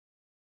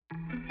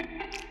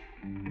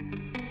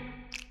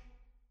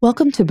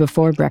Welcome to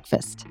Before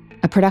Breakfast,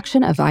 a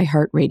production of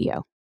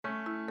iHeartRadio.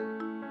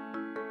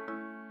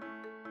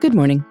 Good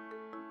morning.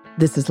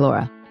 This is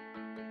Laura.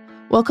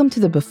 Welcome to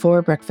the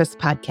Before Breakfast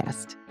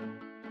podcast.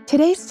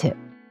 Today's tip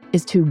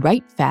is to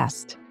write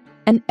fast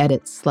and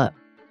edit slow.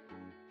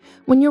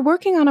 When you're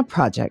working on a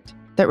project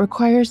that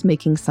requires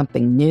making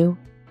something new,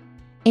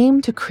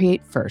 aim to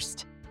create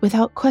first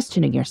without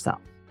questioning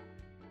yourself.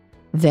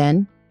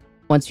 Then,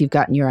 once you've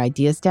gotten your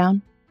ideas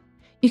down,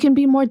 you can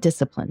be more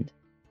disciplined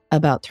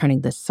about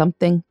turning this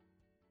something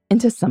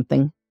into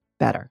something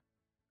better.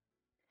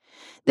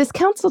 This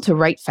counsel to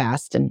write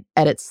fast and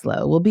edit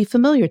slow will be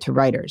familiar to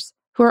writers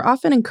who are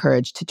often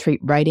encouraged to treat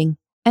writing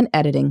and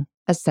editing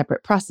as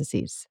separate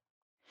processes.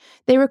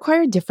 They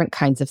require different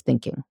kinds of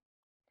thinking.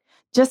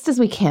 Just as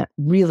we can't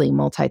really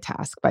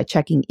multitask by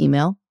checking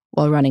email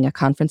while running a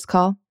conference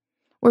call,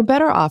 we're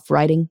better off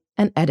writing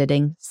and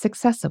editing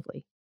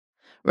successively,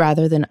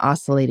 rather than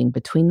oscillating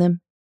between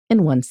them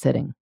in one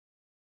sitting.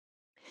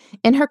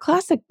 In her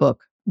classic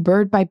book,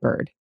 Bird by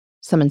Bird,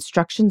 Some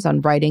Instructions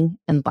on Writing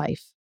and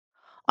Life,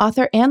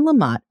 author Anne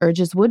Lamott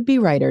urges would-be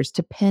writers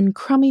to pen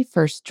crummy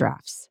first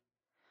drafts.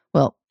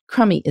 Well,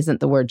 crummy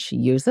isn't the word she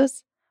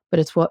uses, but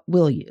it's what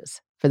we'll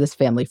use for this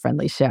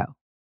family-friendly show.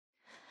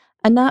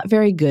 A not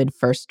very good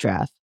first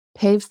draft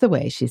paves the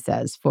way, she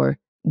says, for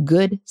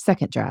good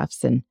second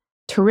drafts and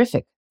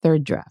terrific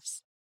third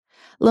drafts.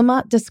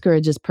 Lamott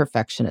discourages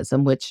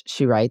perfectionism, which,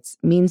 she writes,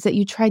 means that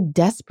you try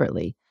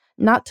desperately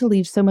not to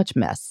leave so much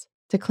mess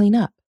to clean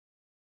up.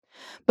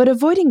 But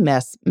avoiding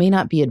mess may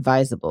not be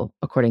advisable,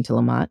 according to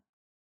Lamott.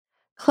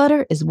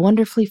 Clutter is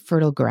wonderfully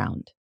fertile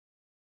ground.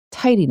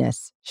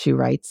 Tidiness, she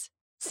writes,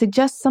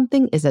 suggests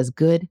something is as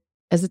good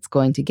as it's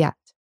going to get.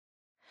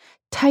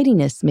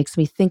 Tidiness makes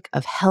me think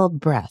of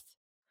held breath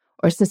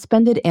or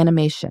suspended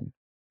animation,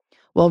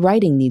 while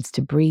writing needs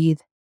to breathe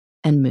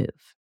and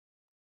move.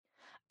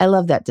 I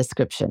love that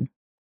description.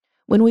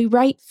 When we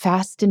write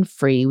fast and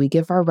free, we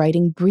give our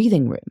writing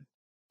breathing room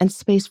and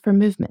space for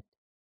movement.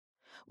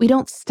 We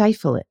don't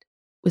stifle it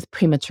with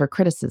premature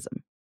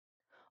criticism.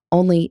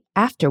 Only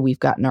after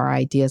we've gotten our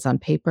ideas on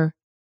paper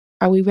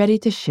are we ready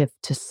to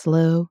shift to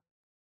slow,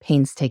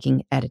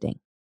 painstaking editing.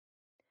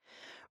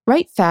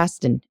 Write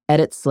fast and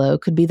edit slow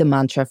could be the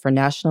mantra for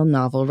National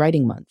Novel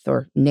Writing Month,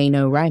 or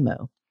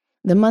NaNoWriMo,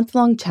 the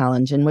month-long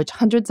challenge in which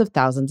hundreds of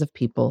thousands of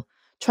people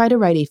try to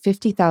write a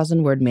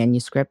 50,000-word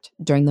manuscript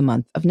during the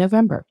month of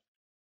November.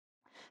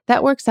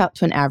 That works out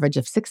to an average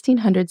of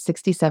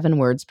 1,667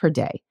 words per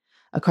day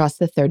across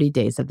the 30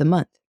 days of the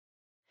month.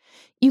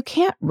 You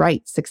can't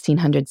write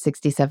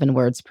 1,667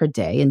 words per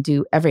day and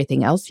do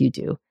everything else you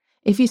do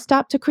if you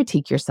stop to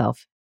critique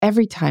yourself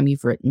every time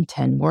you've written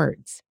 10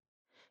 words.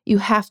 You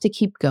have to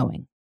keep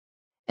going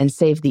and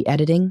save the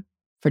editing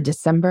for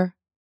December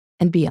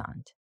and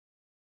beyond.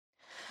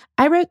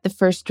 I wrote the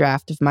first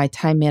draft of my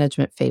time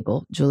management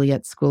fable,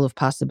 Juliet's School of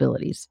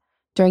Possibilities,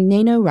 during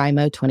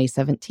NaNoWriMo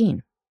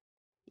 2017.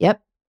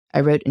 Yep, I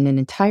wrote an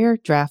entire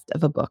draft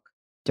of a book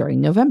during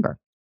November.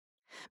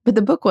 But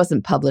the book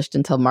wasn't published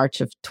until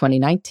March of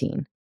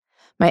 2019.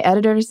 My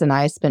editors and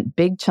I spent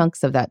big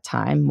chunks of that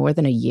time, more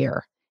than a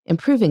year,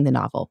 improving the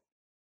novel.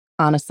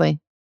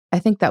 Honestly, I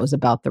think that was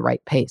about the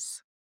right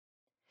pace.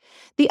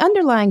 The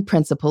underlying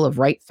principle of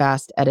write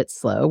fast, edit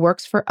slow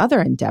works for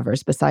other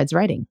endeavors besides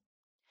writing.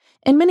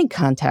 In many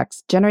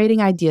contexts,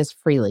 generating ideas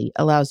freely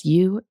allows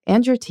you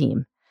and your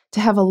team to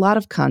have a lot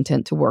of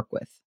content to work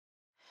with.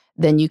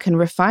 Then you can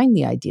refine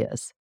the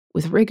ideas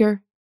with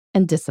rigor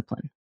and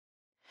discipline.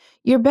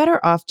 You're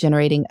better off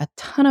generating a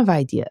ton of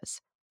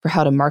ideas for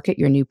how to market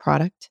your new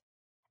product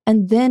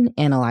and then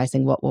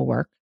analyzing what will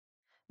work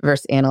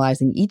versus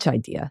analyzing each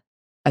idea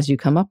as you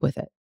come up with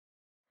it.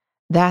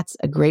 That's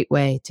a great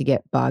way to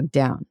get bogged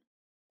down.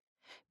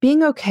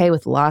 Being okay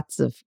with lots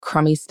of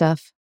crummy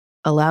stuff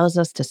allows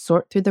us to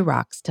sort through the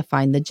rocks to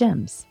find the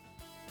gems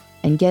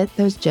and get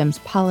those gems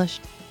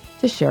polished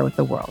to share with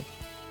the world.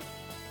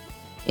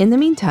 In the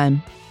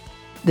meantime,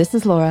 this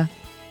is Laura.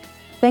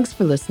 Thanks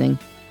for listening,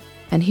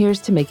 and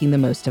here's to making the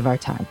most of our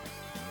time.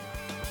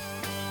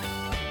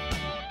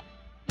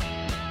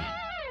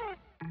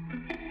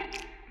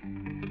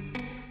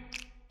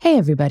 Hey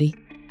everybody,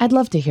 I'd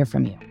love to hear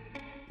from you.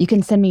 You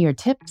can send me your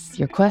tips,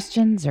 your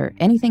questions, or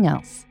anything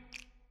else.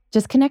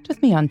 Just connect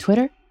with me on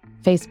Twitter,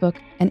 Facebook,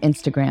 and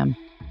Instagram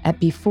at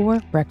Before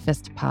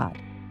Breakfast Pod.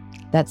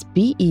 That's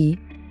BE,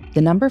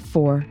 the number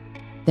 4,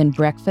 then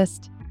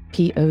breakfast,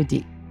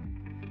 POD.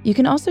 You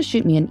can also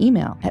shoot me an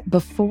email at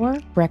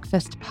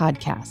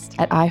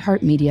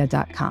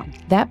beforebreakfastpodcast@iheartmedia.com.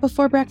 That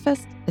Before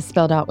Breakfast is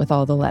spelled out with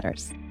all the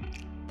letters.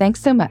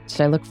 Thanks so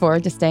much. I look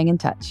forward to staying in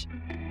touch.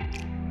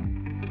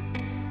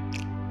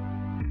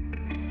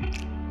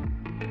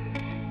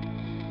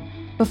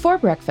 Before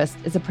Breakfast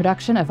is a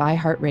production of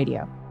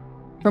iHeartRadio.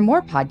 For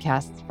more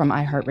podcasts from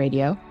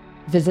iHeartRadio,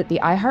 visit the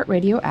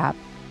iHeartRadio app,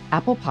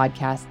 Apple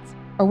Podcasts,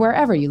 or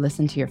wherever you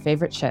listen to your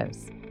favorite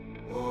shows.